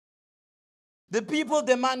The people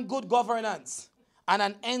demand good governance and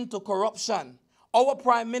an end to corruption. Our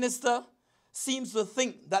Prime Minister seems to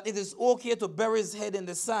think that it is okay to bury his head in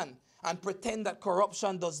the sand and pretend that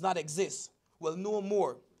corruption does not exist. Well, no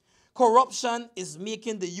more. Corruption is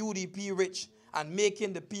making the UDP rich and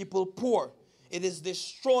making the people poor. It is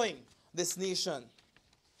destroying this nation.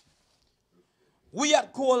 We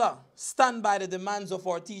at COLA stand by the demands of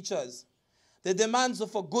our teachers, the demands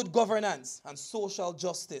of a good governance and social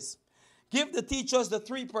justice. Give the teachers the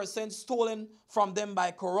 3% stolen from them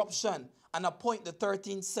by corruption and appoint the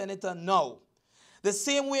 13th senator now. The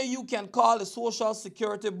same way you can call the Social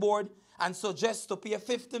Security Board and suggest to pay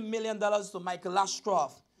 $50 million to Michael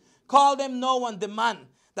Ashcroft. Call them now and demand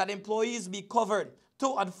that employees be covered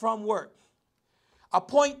to and from work.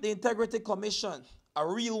 Appoint the Integrity Commission, a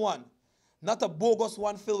real one, not a bogus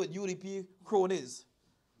one filled with UDP cronies.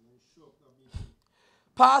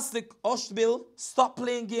 Pass the Hush Bill. Stop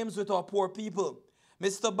playing games with our poor people.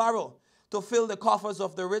 Mr. Barrow, to fill the coffers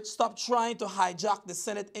of the rich, stop trying to hijack the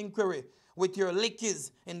Senate inquiry with your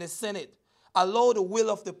lickies in the Senate. Allow the will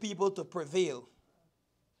of the people to prevail.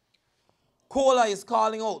 COLA is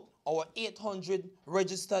calling out our 800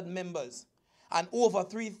 registered members and over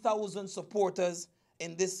 3,000 supporters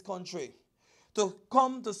in this country to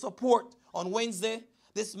come to support on Wednesday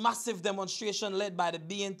this massive demonstration led by the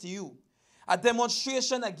BNTU. A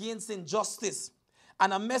demonstration against injustice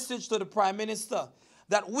and a message to the Prime Minister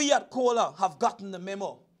that we at COLA have gotten the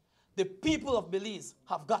memo. The people of Belize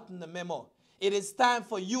have gotten the memo. It is time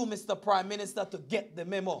for you, Mr. Prime Minister, to get the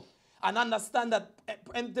memo and understand that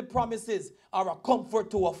empty promises are a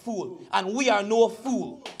comfort to a fool, and we are no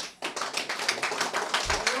fool.